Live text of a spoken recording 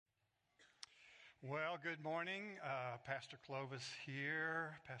Well, good morning. Pastor Clovis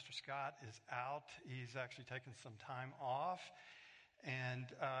here. Pastor Scott is out. He's actually taken some time off. And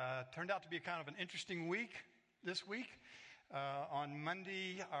turned out to be kind of an interesting week this week. On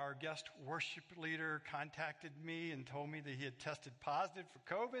Monday, our guest worship leader contacted me and told me that he had tested positive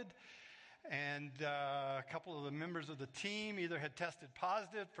for COVID. And a couple of the members of the team either had tested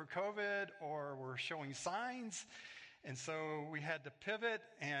positive for COVID or were showing signs. And so we had to pivot,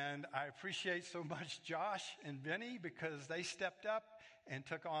 and I appreciate so much Josh and Benny because they stepped up and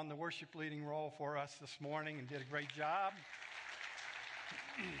took on the worship leading role for us this morning and did a great job.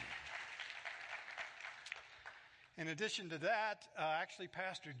 In addition to that, actually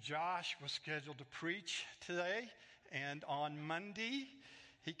Pastor Josh was scheduled to preach today, and on Monday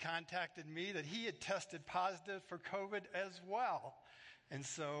he contacted me that he had tested positive for COVID as well. And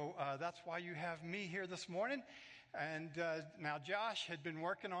so that's why you have me here this morning. And now Josh had been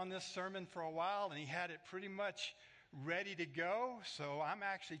working on this sermon for a while, and he had it pretty much ready to go. So I'm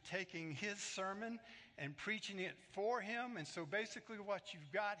actually taking his sermon and preaching it for him. And so basically what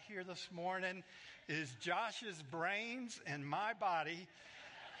you've got here this morning is Josh's brains and my body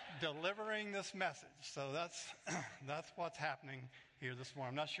delivering this message. So that's what's happening here this morning.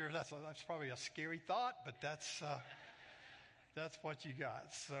 I'm not sure that's probably a scary thought, but that's what you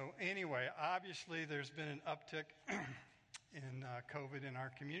got. So anyway, obviously there's been an uptick in COVID in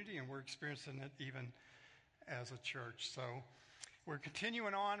our community, and we're experiencing it even as a church. So we're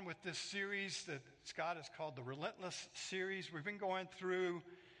continuing on with this series that Scott has called the Relentless series. We've been going through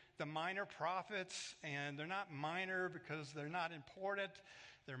the minor prophets, and they're not minor because they're not important.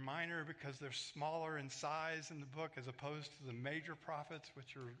 They're minor because they're smaller in size in the book as opposed to the major prophets,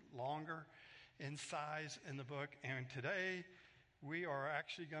 which are longer in size in the book. And today we are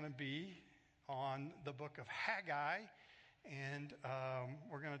actually going to be on the book of Haggai, and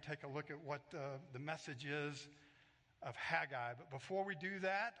we're going to take a look at what the message is of Haggai. But before we do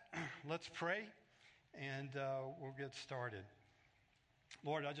that, let's pray, and we'll get started.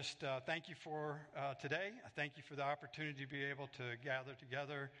 Lord, I just thank you for today. I thank you for the opportunity to be able to gather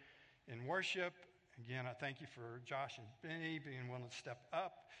together in worship. Again, I thank you for Josh and Benny being willing to step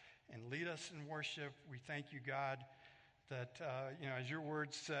up and lead us in worship. We thank you, God, that, as your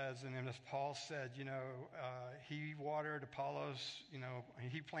word says, and then as Paul said, he watered, Apollos,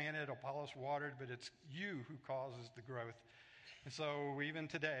 he planted, Apollos watered, but it's you who causes the growth. And so even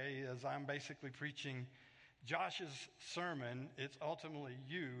today, as I'm basically preaching Josh's sermon, it's ultimately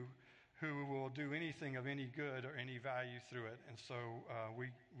you who will do anything of any good or any value through it. And so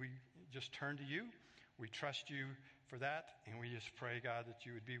we just turn to you. We trust you for that, and we just pray, God, that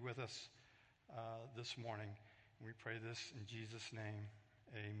you would be with us this morning. And we pray this in Jesus' name,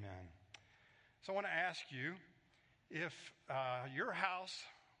 amen. So I want to ask you, if your house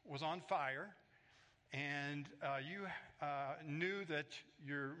was on fire and you knew that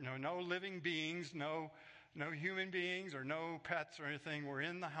no living beings, no human beings or no pets or anything were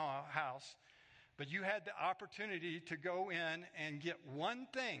in the house, but you had the opportunity to go in and get one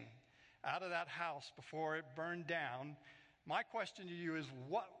thing out of that house before it burned down, my question to you is,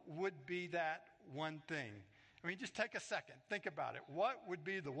 what would be that one thing? I mean, just take a second. Think about it. What would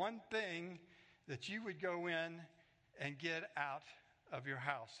be the one thing that you would go in and get out of your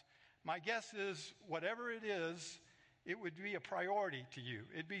house? My guess is whatever it is, it would be a priority to you.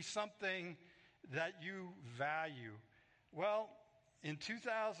 It'd be something that you value. Well, in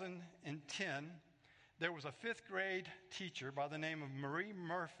 2010, there was a fifth grade teacher by the name of Marie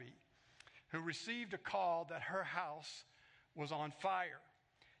Murphy who received a call that her house was on fire.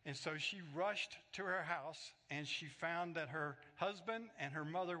 And so she rushed to her house, and she found that her husband and her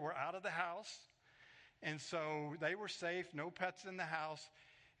mother were out of the house. And so they were safe, no pets in the house.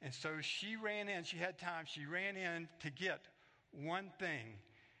 And so she ran in, she had time, she ran in to get one thing.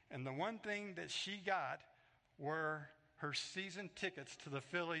 And the one thing that she got were her season tickets to the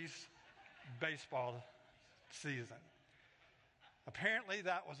Phillies baseball season. Apparently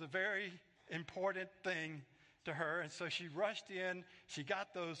that was a very important thing to her, and so she rushed in, she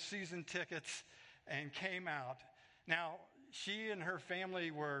got those season tickets and came out. Now, she and her family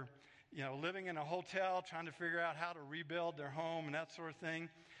were, living in a hotel, trying to figure out how to rebuild their home and that sort of thing.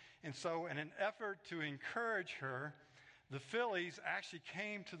 And so in an effort to encourage her, the Phillies actually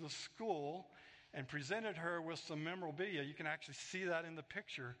came to the school and presented her with some memorabilia. You can actually see that in the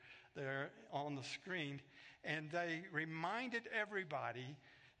picture there on the screen. And they reminded everybody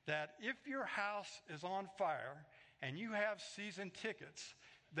that if your house is on fire and you have season tickets,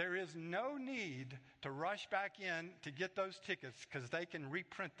 there is no need to rush back in to get those tickets because they can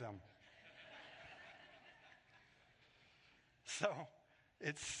reprint them. So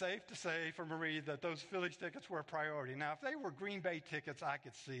it's safe to say for Marie that those Phillies tickets were a priority. Now, if they were Green Bay tickets, I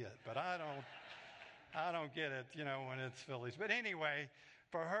could see it, but I don't get it, when it's Phillies. But anyway,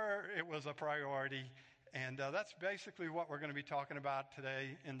 for her, it was a priority. And that's basically what we're going to be talking about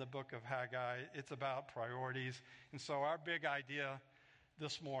today in the book of Haggai. It's about priorities. And so our big idea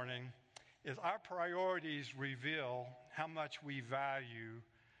this morning is our priorities reveal how much we value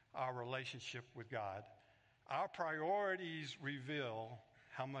our relationship with God. Our priorities reveal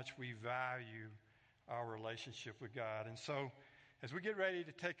how much we value our relationship with God. And so as we get ready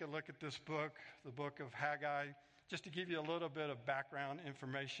to take a look at this book, the book of Haggai, just to give you a little bit of background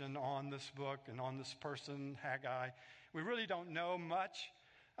information on this book and on this person, Haggai, we really don't know much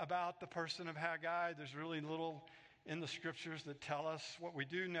about the person of Haggai. There's really little in the scriptures that tell us. What we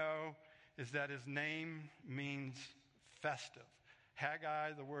do know is that his name means festive.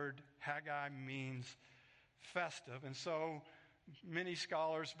 Haggai, the word Haggai means festive. And so many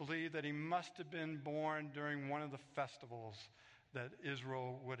scholars believe that he must have been born during one of the festivals that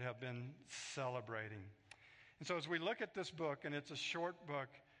Israel would have been celebrating. And so as we look at this book, and it's a short book,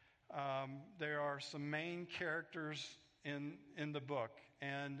 there are some main characters in the book.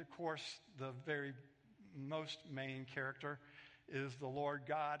 And of course, the very most main character is the Lord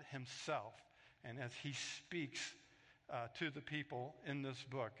God himself. And as he speaks to the people in this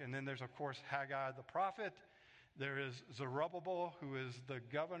book. And then there's, of course, Haggai the prophet. There is Zerubbabel, who is the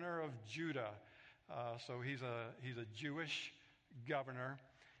governor of Judah. So he's a Jewish governor.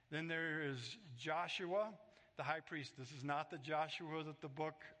 Then there is Joshua, the high priest. This is not the Joshua that the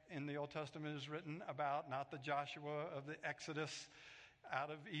book in the Old Testament is written about, not the Joshua of the Exodus out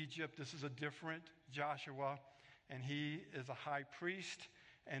of Egypt. This is a different Joshua, and he is a high priest.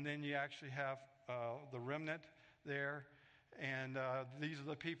 And then you actually have the remnant there, and these are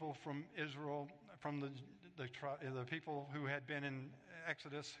the people from Israel, from the people who had been in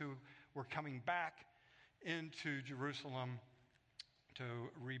Exodus, who were coming back into Jerusalem to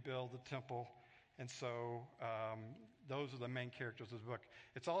rebuild the temple. And so those are the main characters of the book.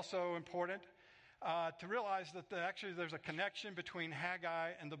 It's also important to realize that actually there's a connection between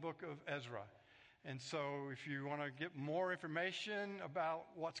Haggai and the book of Ezra. And so if you want to get more information about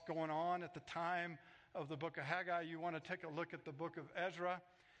what's going on at the time of the book of Haggai, you want to take a look at the book of Ezra.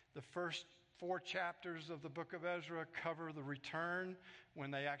 The first 4 chapters of the book of Ezra cover the return when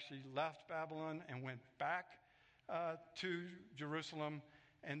they actually left Babylon and went back to Jerusalem.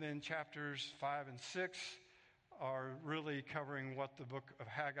 And then chapters 5 and 6 are really covering what the book of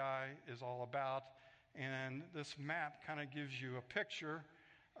Haggai is all about. And this map kind of gives you a picture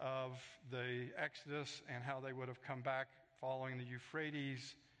of the Exodus and how they would have come back following the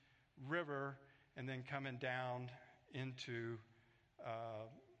Euphrates River and then coming down into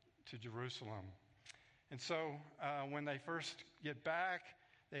to Jerusalem. And so when they first get back,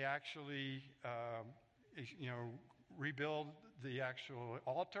 they actually rebuild the actual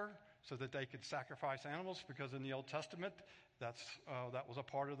altar so that they could sacrifice animals, because in the Old Testament that was a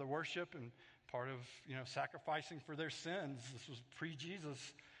part of the worship and part of sacrificing for their sins. This was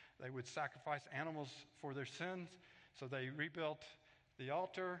pre-Jesus. They would sacrifice animals for their sins. So they rebuilt the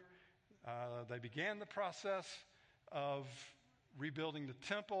altar. They began the process of rebuilding the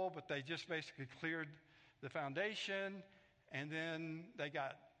temple, but they just basically cleared the foundation, and then they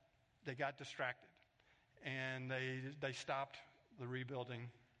got distracted, and they stopped the rebuilding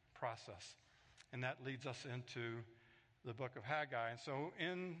process. And that leads us into the book of Haggai. And so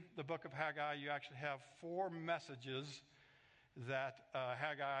in the book of Haggai, you actually have 4 messages that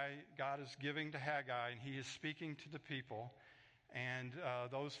God is giving to Haggai, and he is speaking to the people. And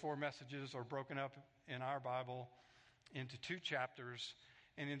those 4 messages are broken up in our Bible into 2 chapters.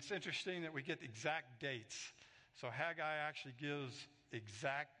 And it's interesting that we get exact dates. So Haggai actually gives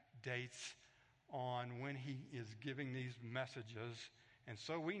exact dates on when he is giving these messages. And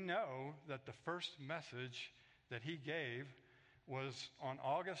so we know that the first message that he gave was on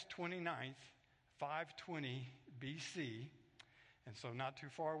August 29th, 520 BC. And so not too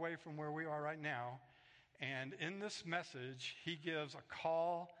far away from where we are right now. And in this message, he gives a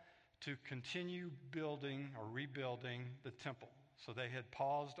call to continue building or rebuilding the temple. So they had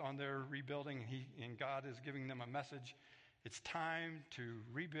paused on their rebuilding, and God is giving them a message. It's time to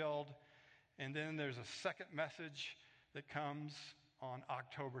rebuild. And then there's a second message that comes on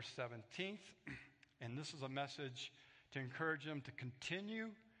October 17th. And this is a message to encourage them to continue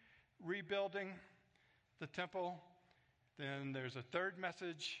rebuilding the temple. Then there's a third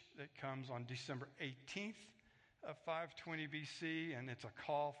message that comes on December 18th of 520 BC, and it's a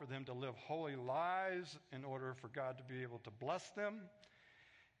call for them to live holy lives in order for God to be able to bless them.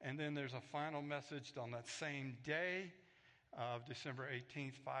 And then there's a final message on that same day of December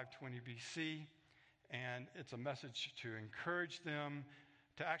 18th, 520 BC. And it's a message to encourage them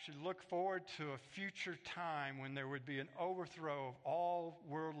to actually look forward to a future time when there would be an overthrow of all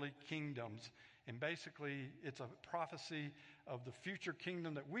worldly kingdoms. And basically, it's a prophecy of the future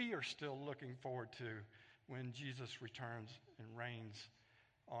kingdom that we are still looking forward to when Jesus returns and reigns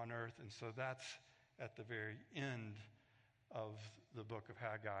on earth. And so that's at the very end of the book of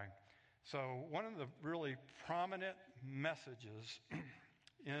Haggai. So one of the really prominent messages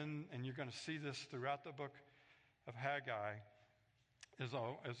and you're going to see this throughout the book of Haggai, is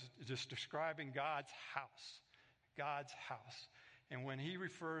just describing God's house. God's house. And when he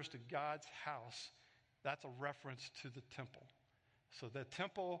refers to God's house, that's a reference to the temple. So the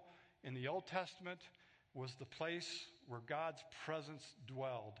temple in the Old Testament was the place where God's presence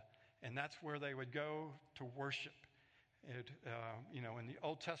dwelled. And that's where they would go to worship. In the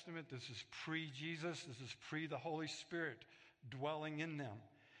Old Testament, this is pre-Jesus. This is pre the Holy Spirit dwelling in them.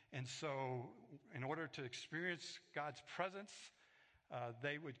 And so in order to experience God's presence,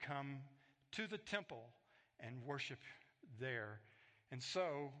 they would come to the temple and worship there. And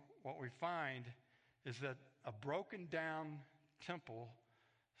so what we find is that a broken down temple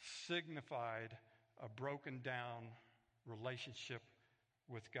signified a broken down relationship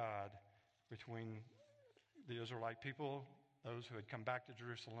with God between the Israelite people, those who had come back to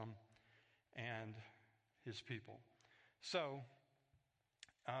Jerusalem, and his people. So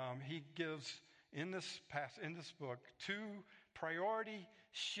he gives in this book two priority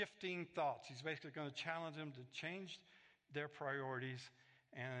shifting thoughts. He's basically going to challenge them to change their priorities.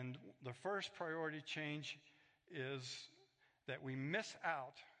 And the first priority change is that we miss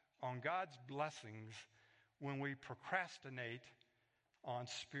out on God's blessings when we procrastinate on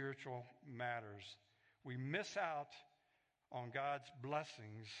spiritual matters. We miss out on God's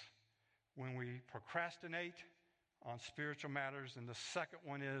blessings when we procrastinate on spiritual matters. And the second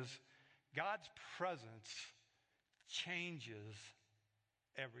one is God's presence changes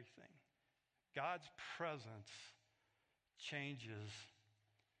everything. God's presence changes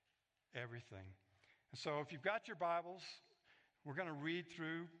everything. And so if you've got your Bibles, we're going to read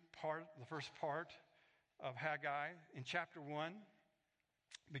through the first part of Haggai in chapter 1,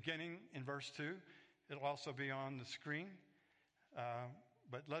 beginning in verse 2. It'll also be on the screen.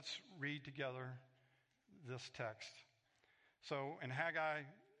 But let's read together this text. So in Haggai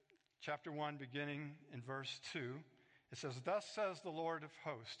chapter 1, beginning in verse 2, it says, "Thus says the Lord of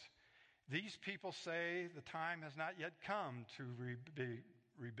hosts, these people say the time has not yet come to be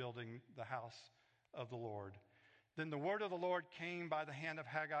rebuilding the house of the Lord. Then the word of the Lord came by the hand of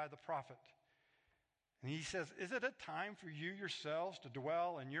Haggai the prophet. And he says, is it a time for you yourselves to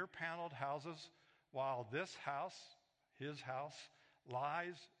dwell in your paneled houses while this house, his house,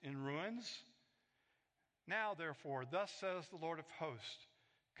 lies in ruins? Now, therefore, thus says the Lord of hosts,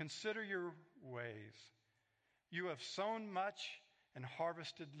 consider your ways. You have sown much and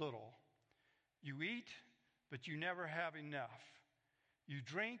harvested little. You eat, but you never have enough. You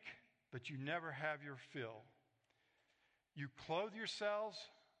drink, but you never have your fill. You clothe yourselves,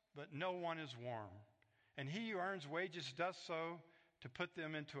 but no one is warm. And he who earns wages does so to put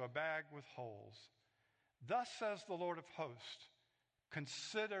them into a bag with holes. Thus says the Lord of hosts,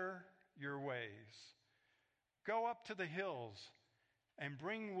 consider your ways. Go up to the hills and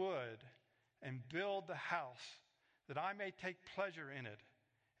bring wood and build the house, that I may take pleasure in it,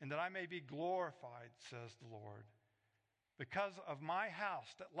 and that I may be glorified, says the Lord. Because of my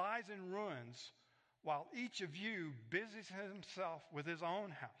house that lies in ruins, while each of you busies himself with his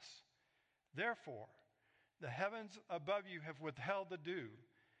own house. Therefore, the heavens above you have withheld the dew,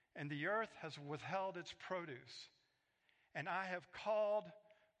 and the earth has withheld its produce. And I have called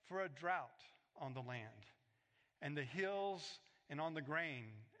for a drought on the land, and the hills, and on the grain,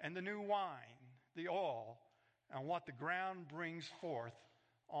 and the new wine, the oil, and what the ground brings forth,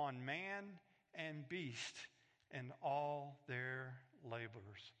 on man and beast, and all their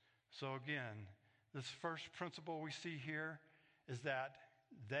labors. So again, this first principle we see here is that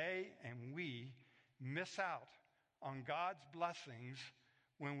they and we miss out on God's blessings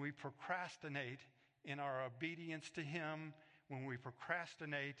when we procrastinate in our obedience to Him, when we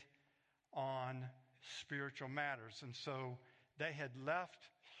procrastinate on spiritual matters. And so they had left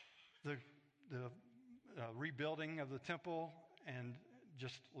the rebuilding of the temple and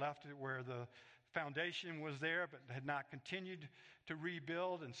just left it where the foundation was there, but had not continued to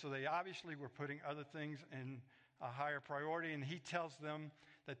rebuild. And so they obviously were putting other things in a higher priority. And he tells them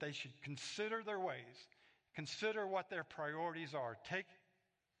that they should consider their ways, consider what their priorities are. Take,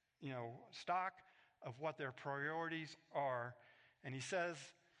 stock of what their priorities are. And he says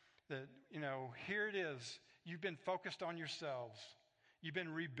that, here it is. you've been focused on yourselves. You've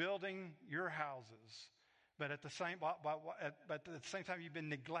been rebuilding your houses. But at the same time, you've been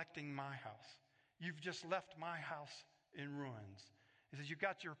neglecting my house. You've just left my house in ruins. He says, you've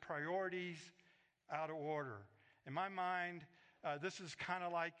got your priorities out of order. In my mind, this is kind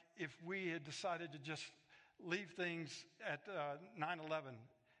of like if we had decided to just leave things at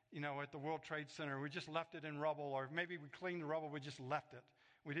 9/11, at the World Trade Center. We just left it in rubble, or maybe we cleaned the rubble, we just left it.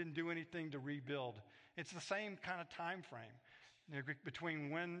 We didn't do anything to rebuild. It's the same kind of time frame between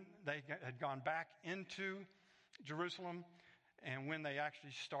when they had gone back into Jerusalem and when they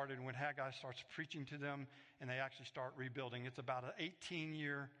actually started, when Haggai starts preaching to them and they actually start rebuilding. It's about an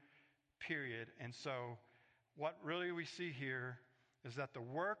 18-year period. And so what really we see here is that the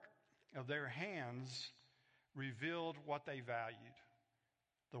work of their hands revealed what they valued.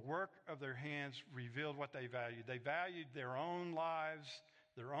 The work of their hands revealed what they valued. They valued their own lives,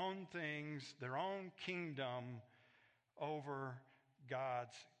 their own things, their own kingdom over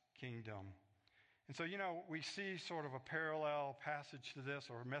God's kingdom. And so, we see sort of a parallel passage to this,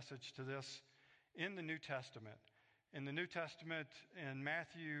 or a message to this, in the New Testament. In the New Testament, in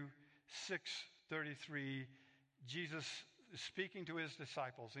Matthew 6:33, Jesus is speaking to his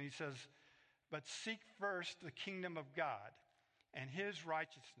disciples, and he says, "But seek first the kingdom of God and his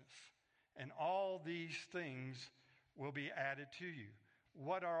righteousness, and all these things will be added to you."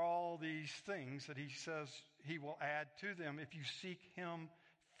 What are all these things that he says he will add to them if you seek him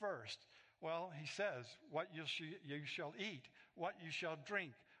first? Well, he says, what you shall eat, what you shall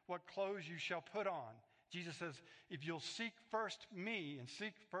drink, what clothes you shall put on. Jesus says, if you'll seek first me and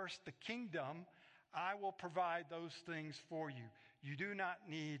seek first the kingdom, I will provide those things for you. You do not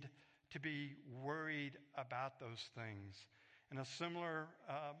need to be worried about those things. In a similar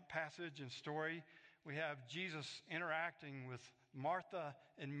passage and story, we have Jesus interacting with Martha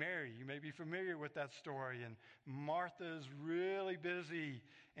and Mary. You may be familiar with that story. And Martha's really busy,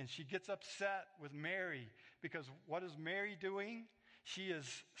 and she gets upset with Mary because what is Mary doing? She is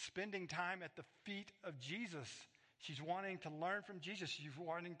spending time at the feet of Jesus. She's wanting to learn from Jesus. She's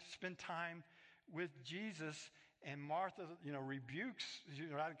wanting to spend time with Jesus. And Martha, rebukes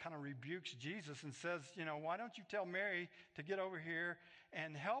Jesus and says, why don't you tell Mary to get over here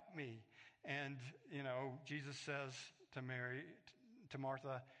and help me? And, Jesus says to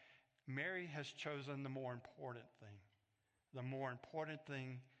Martha, Mary has chosen the more important thing. The more important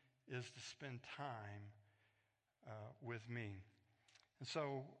thing is to spend time with me. And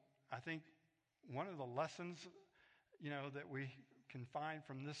so I think one of the lessons, that we can find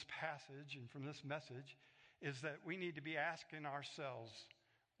from this passage and from this message is that we need to be asking ourselves,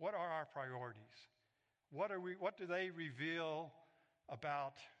 what are our priorities? What do they reveal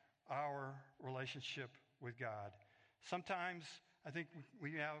about our relationship with God? Sometimes I think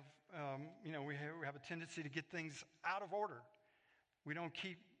we have a tendency to get things out of order. We don't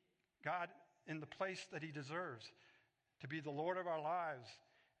keep God in the place that he deserves, to be the Lord of our lives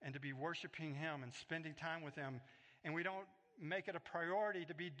and to be worshiping him and spending time with him. And we don't make it a priority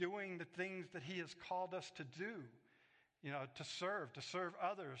to be doing the things that he has called us to do, to serve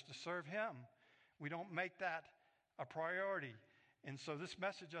others, to serve him. We don't make that a priority. And so this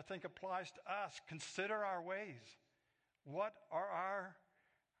message, I think, applies to us. Consider our ways. What are our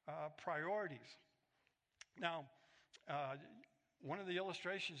priorities? Now, one of the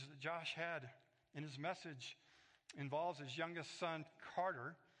illustrations that Josh had in his message involves his youngest son,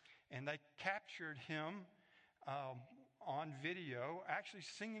 Carter, and they captured him on video, actually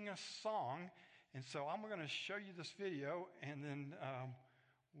singing a song. And so I'm going to show you this video, and then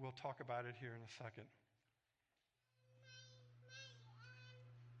we'll talk about it here in a second.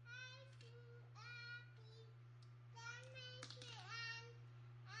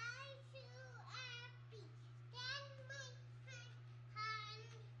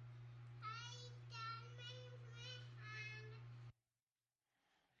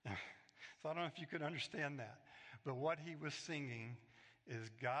 So I don't know if you could understand that, but what he was singing is,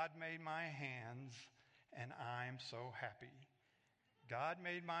 God made my hands and I'm so happy. God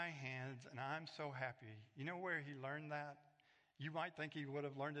made my hands and I'm so happy. You know where he learned that? You might think he would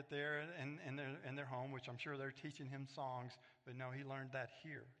have learned it there in their home, which I'm sure they're teaching him songs, but no, he learned that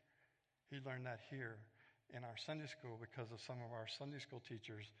here. He learned that here in our Sunday school because of some of our Sunday school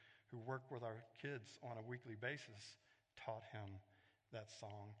teachers who work with our kids on a weekly basis taught him that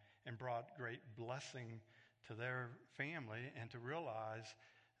song and brought great blessing to their family, and to realize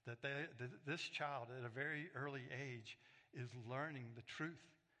that this child at a very early age is learning the truth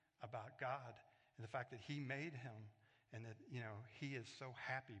about God and the fact that he made him, and that, he is so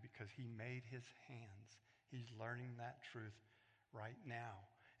happy because he made his hands. He's learning that truth right now,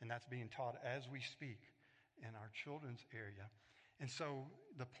 and that's being taught as we speak in our children's area. And so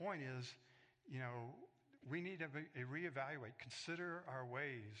the point is, we need to reevaluate, consider our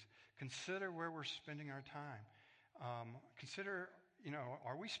ways, consider where we're spending our time. Consider,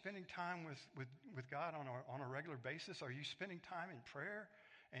 are we spending time with God on a regular basis? Are you spending time in prayer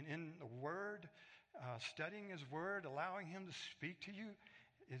and in the Word, studying His Word, allowing Him to speak to you?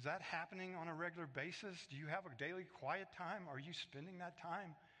 Is that happening on a regular basis? Do you have a daily quiet time? Are you spending that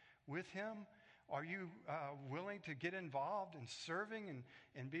time with Him? Are you willing to get involved in serving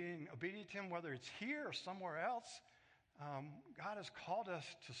and being obedient to Him, whether it's here or somewhere else? God has called us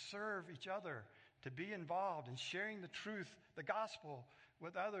to serve each other, to be involved in sharing the truth, the gospel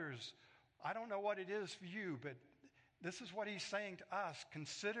with others. I don't know what it is for you, but this is what He's saying to us.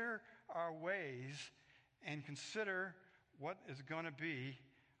 Consider our ways and consider what is going to be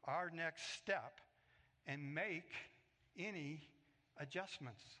our next step and make any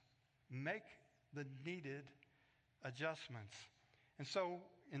adjustments. Make the needed adjustments. And so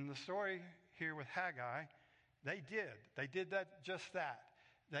in the story here with Haggai, they did just that.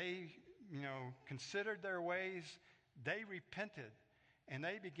 They, considered their ways, they repented, and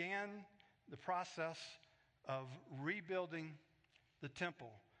they began the process of rebuilding the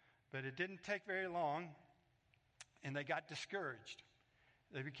temple. But it didn't take very long, and they got discouraged.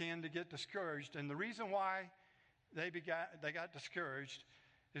 They began to get discouraged, and the reason why they got discouraged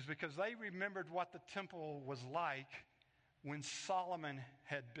is because they remembered what the temple was like when Solomon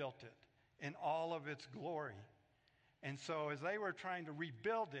had built it in all of its glory. And so as they were trying to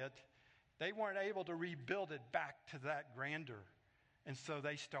rebuild it, they weren't able to rebuild it back to that grandeur. And so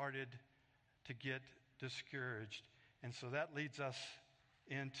they started to get discouraged. And so that leads us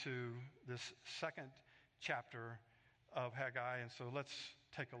into this second chapter of Haggai. And so let's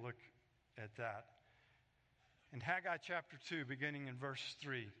take a look at that. In Haggai chapter 2, beginning in verse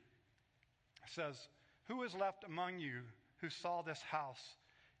 3, it says, "Who is left among you who saw this house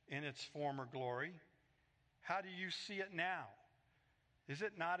in its former glory? How do you see it now? Is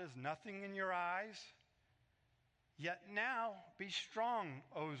it not as nothing in your eyes? Yet now be strong,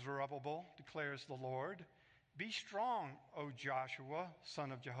 O Zerubbabel, declares the Lord. Be strong, O Joshua,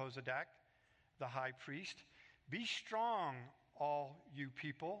 son of Jehozadak, the high priest. Be strong, all you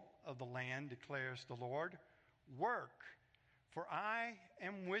people of the land, declares the Lord. Work, for I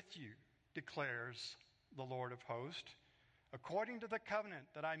am with you, declares the Lord of hosts. According to the covenant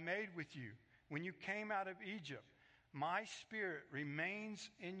that I made with you when you came out of Egypt, my spirit remains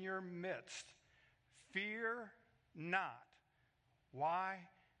in your midst. Fear not." Why?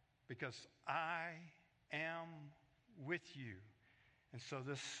 Because I am with you. And so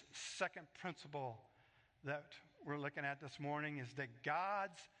this second principle that we're looking at this morning is that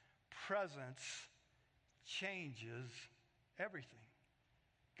God's presence changes everything.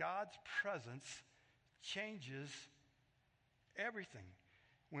 God's presence changes everything.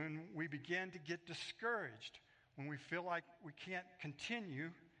 When we begin to get discouraged, when we feel like we can't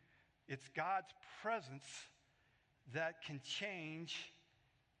continue, it's God's presence that can change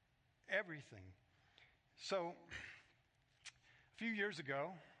everything. So, a few years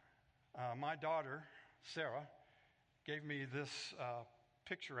ago, my daughter, Sarah, gave me this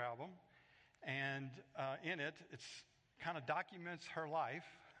picture album. And in it, it's kind of documents her life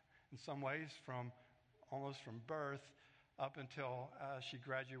in some ways, almost from birth up until she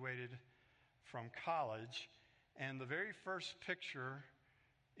graduated from college. And the very first picture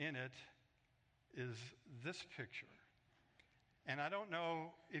in it is this picture. And I don't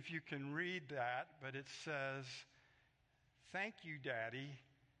know if you can read that, but it says, "Thank you, Daddy,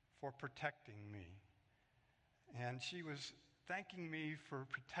 for protecting me." And she was thanking me for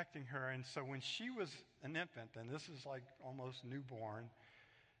protecting her. And so when she was an infant, and this is like almost newborn,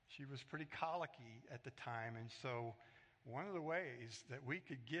 she was pretty colicky at the time. And so one of the ways that we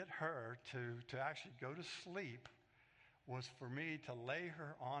could get her to actually go to sleep was for me to lay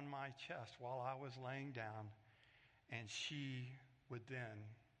her on my chest while I was laying down, and she could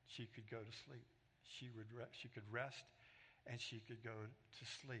go to sleep. She could rest, and she could go to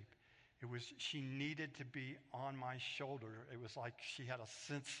sleep. She needed to be on my shoulder. It was like she had a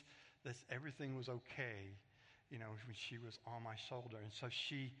sense that everything was okay, when she was on my shoulder. And so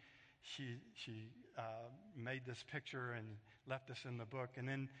she made this picture and left this in the book. And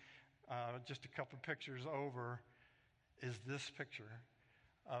then just a couple of pictures over is this picture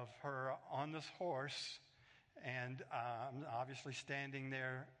of her on this horse, and obviously standing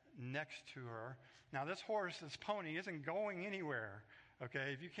there next to her. Now, this pony isn't going anywhere.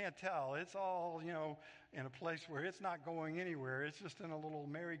 Okay, if you can't tell, it's all, in a place where it's not going anywhere. It's just in a little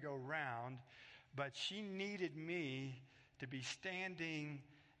merry-go-round. But she needed me to be standing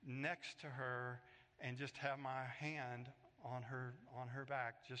next to her and just have my hand on her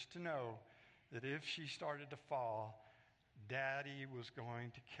back, just to know that if she started to fall, Daddy was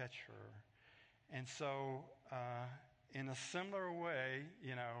going to catch her. And so, in a similar way,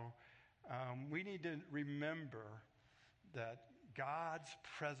 we need to remember that God's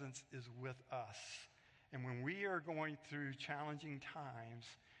presence is with us. And when we are going through challenging times,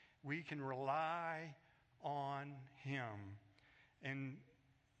 we can rely on Him. And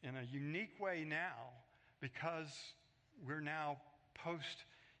in a unique way now, because we're now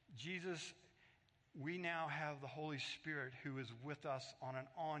post-Jesus, we now have the Holy Spirit who is with us on an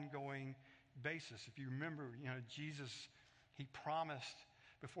ongoing basis. If you remember, Jesus, He promised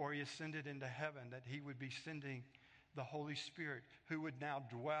before He ascended into heaven that He would be sending the Holy Spirit who would now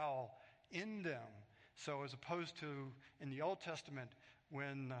dwell in them. So as opposed to in the Old Testament,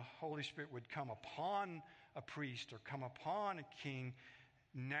 when the Holy Spirit would come upon a priest or come upon a king,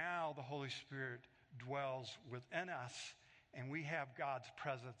 now the Holy Spirit dwells within us, and we have God's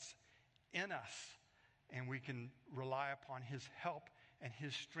presence in us, and we can rely upon His help and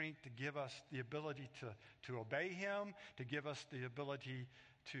His strength to give us the ability to obey Him, to give us the ability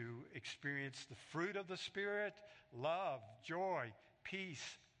to experience the fruit of the Spirit: love, joy, peace,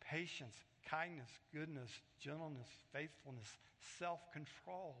 patience, kindness, goodness, gentleness, faithfulness,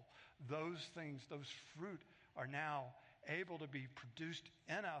 self-control. Those things, those fruit are now able to be produced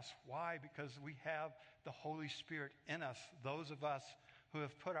in us. Why? Because we have the Holy Spirit in us. Those of us who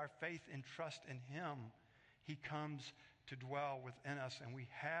have put our faith and trust in Him, He comes to dwell within us, and we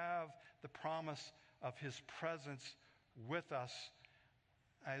have the promise of His presence with us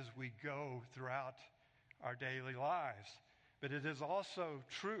as we go throughout our daily lives. But it is also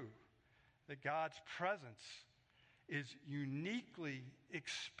true that God's presence is uniquely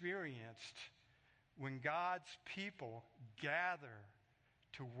experienced when God's people gather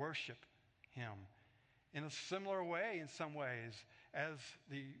to worship Him. In a similar way, in some ways, as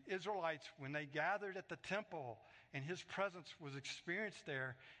the Israelites, when they gathered at the temple and His presence was experienced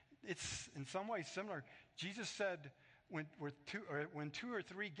there, it's in some ways similar. Jesus said, when two or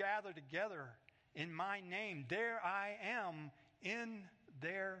three gather together in my name, there I am in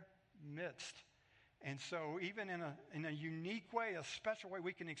their midst. And so even in a unique way, a special way,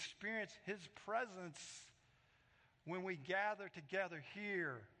 we can experience His presence when we gather together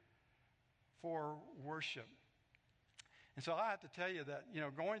here for worship. And so I have to tell you that,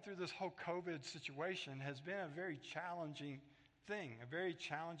 going through this whole COVID situation has been a very challenging thing, a very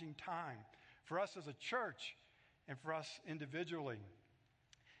challenging time for us as a church and for us individually.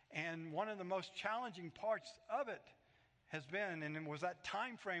 And one of the most challenging parts of it has been, and it was that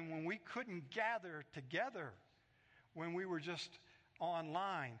time frame when we couldn't gather together, when we were just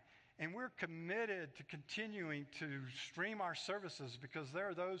online. And we're committed to continuing to stream our services, because there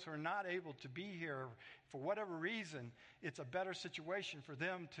are those who are not able to be here for whatever reason. It's a better situation for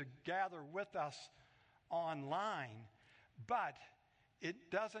them to gather with us online. But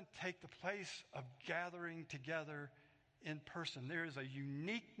it doesn't take the place of gathering together in person. There is a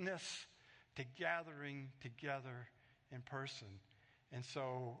uniqueness to gathering together in person. And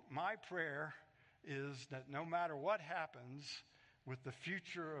so my prayer is that no matter what happens with the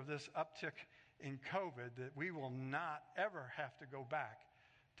future of this uptick in COVID, that we will not ever have to go back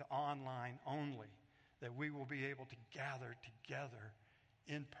to online only, that we will be able to gather together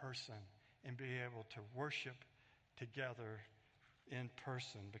in person and be able to worship together in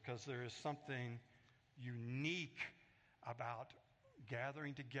person, because there is something unique about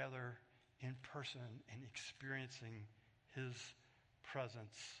gathering together in person and experiencing His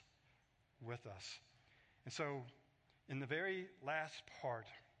presence with us. And so in the very last part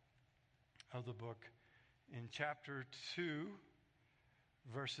of the book, in chapter 2,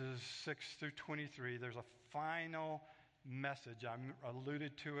 verses 6 through 23, there's a final message. I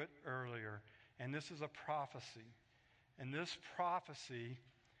alluded to it earlier. And this is a prophecy. And this prophecy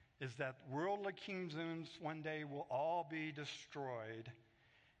is that worldly kingdoms one day will all be destroyed,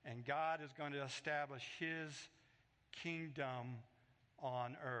 and God is going to establish His kingdom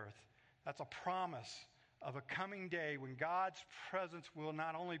on earth. That's a promise of a coming day when God's presence will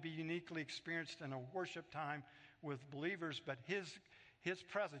not only be uniquely experienced in a worship time with believers, but His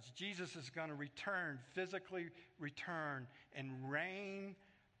presence, Jesus is going to return, physically return, and reign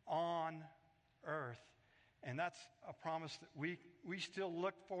on earth. And that's a promise that we still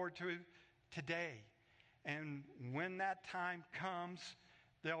look forward to today. And when that time comes,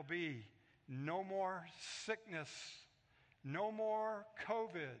 there'll be no more sickness, no more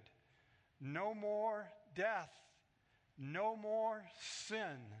COVID, no more death, no more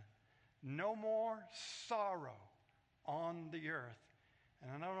sin, no more sorrow on the earth.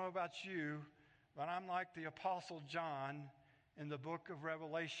 And I don't know about you, but I'm like the Apostle John in the book of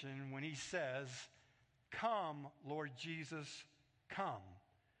Revelation when he says, "Come, Lord Jesus, come."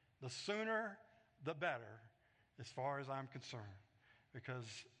 The sooner, the better, as far as I'm concerned, because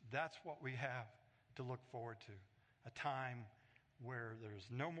that's what we have to look forward to. A time where there's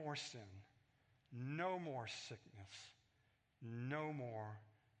no more sin, no more sickness, no more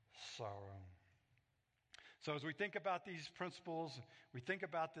sorrow. So as we think about these principles, we think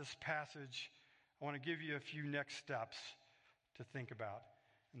about this passage, I want to give you a few next steps to think about.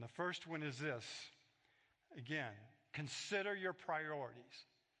 And the first one is this. Again, consider your priorities.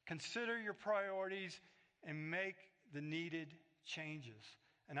 Consider your priorities and make the needed changes.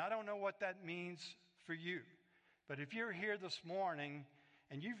 And I don't know what that means for you, but if you're here this morning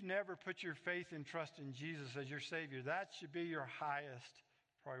and you've never put your faith and trust in Jesus as your Savior, that should be your highest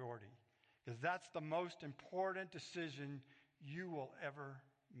priority, because that's the most important decision you will ever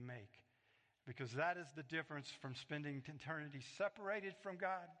make, because that is the difference from spending eternity separated from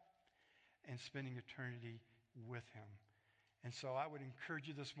God and spending eternity with Him. And so I would encourage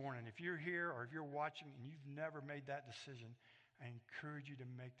you this morning, if you're here or if you're watching and you've never made that decision, I encourage you to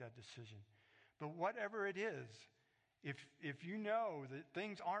make that decision. But whatever it is, if you know that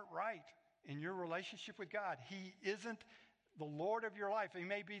things aren't right in your relationship with God, He isn't the Lord of your life. He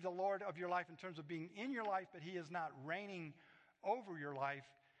may be the Lord of your life in terms of being in your life, but He is not reigning over your life,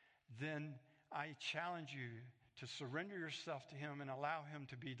 then I challenge you to surrender yourself to Him and allow Him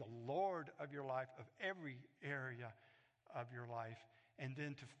to be the Lord of your life, of every area of your life, and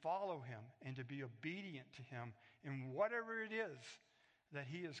then to follow Him and to be obedient to Him in whatever it is that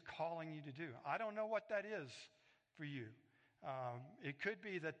He is calling you to do. I don't know what that is for you. It could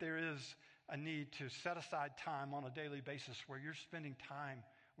be that there is a need to set aside time on a daily basis where you're spending time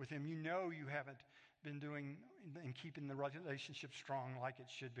with Him. You know you haven't been doing and keeping the relationship strong like it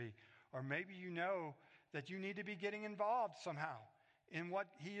should be. Or maybe you know that you need to be getting involved somehow in what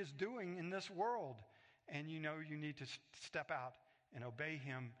He is doing in this world. And you know you need to step out and obey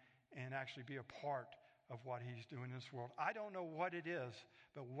Him and actually be a part of what He's doing in this world. I don't know what it is,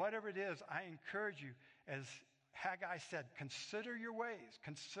 but whatever it is, I encourage you, as Haggai said, consider your ways,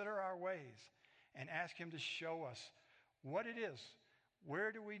 consider our ways, and ask Him to show us what it is.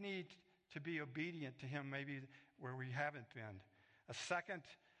 Where do we need to be obedient to Him, maybe where we haven't been? A second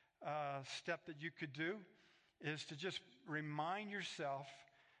step that you could do is to just remind yourself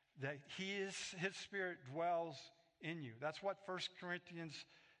that His Spirit dwells in you. That's what 1 Corinthians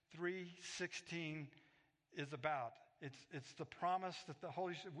 3:16 is about. It's the promise that the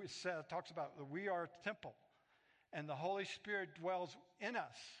Holy Spirit talks about, that we are a temple and the Holy Spirit dwells in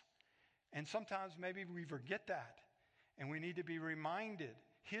us. And sometimes maybe we forget that, and we need to be reminded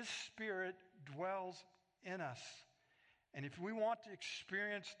His Spirit dwells in us. And if we want to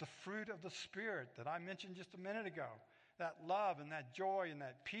experience the fruit of the Spirit that I mentioned just a minute ago, that love and that joy and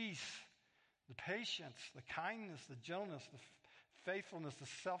that peace, the patience, the kindness, the gentleness, the faithfulness, the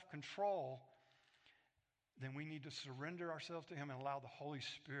self-control, then we need to surrender ourselves to Him and allow the Holy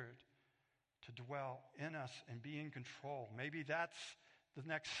Spirit to dwell in us and be in control. Maybe that's the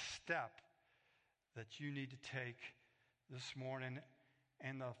next step that you need to take this morning.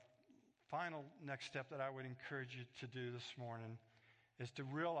 And the final next step that I would encourage you to do this morning is to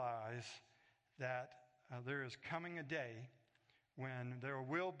realize that there is coming a day when there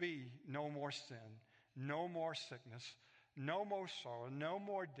will be no more sin, no more sickness, no more sorrow, no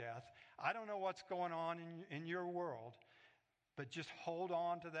more death. I don't know what's going on in your world, but just hold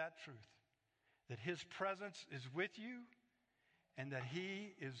on to that truth, that His presence is with you and that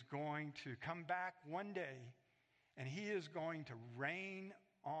He is going to come back one day and He is going to reign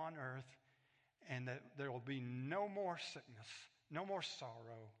on earth, and that there will be no more sickness, no more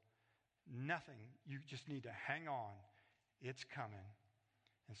sorrow, nothing. You just need to hang on. It's coming.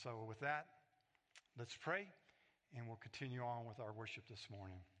 And so with that, let's pray, and we'll continue on with our worship this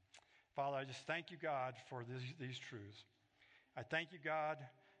morning. Father, I just thank you, God, for these truths. I thank you, God,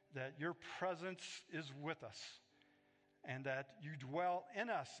 that your presence is with us and that you dwell in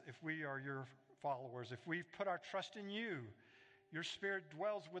us if we are your followers. If we've put our trust in you, your Spirit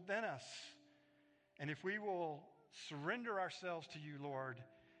dwells within us. And if we will surrender ourselves to you, Lord,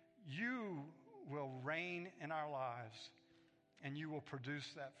 you will reign in our lives and you will produce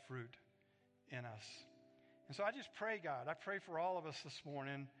that fruit in us. And so I just pray, God, I pray for all of us this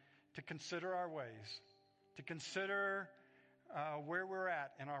morning to consider our ways, to consider where we're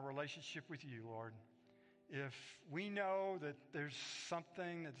at in our relationship with you, Lord. If we know that there's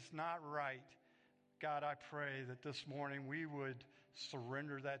something that's not right, God, I pray that this morning we would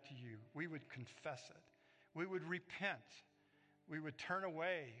surrender that to you. We would confess it. We would repent. We would turn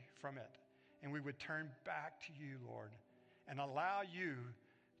away from it. and we would turn back to you, Lord, and allow you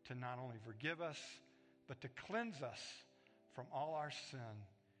to not only forgive us, but to cleanse us from all our sin,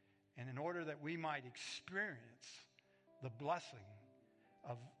 and in order that we might experience the blessing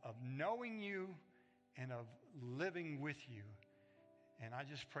of knowing you and of living with you. And I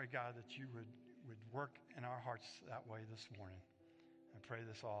just pray, God, that you would work in our hearts that way this morning. I pray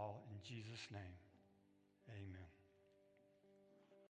this all in Jesus' name. Amen.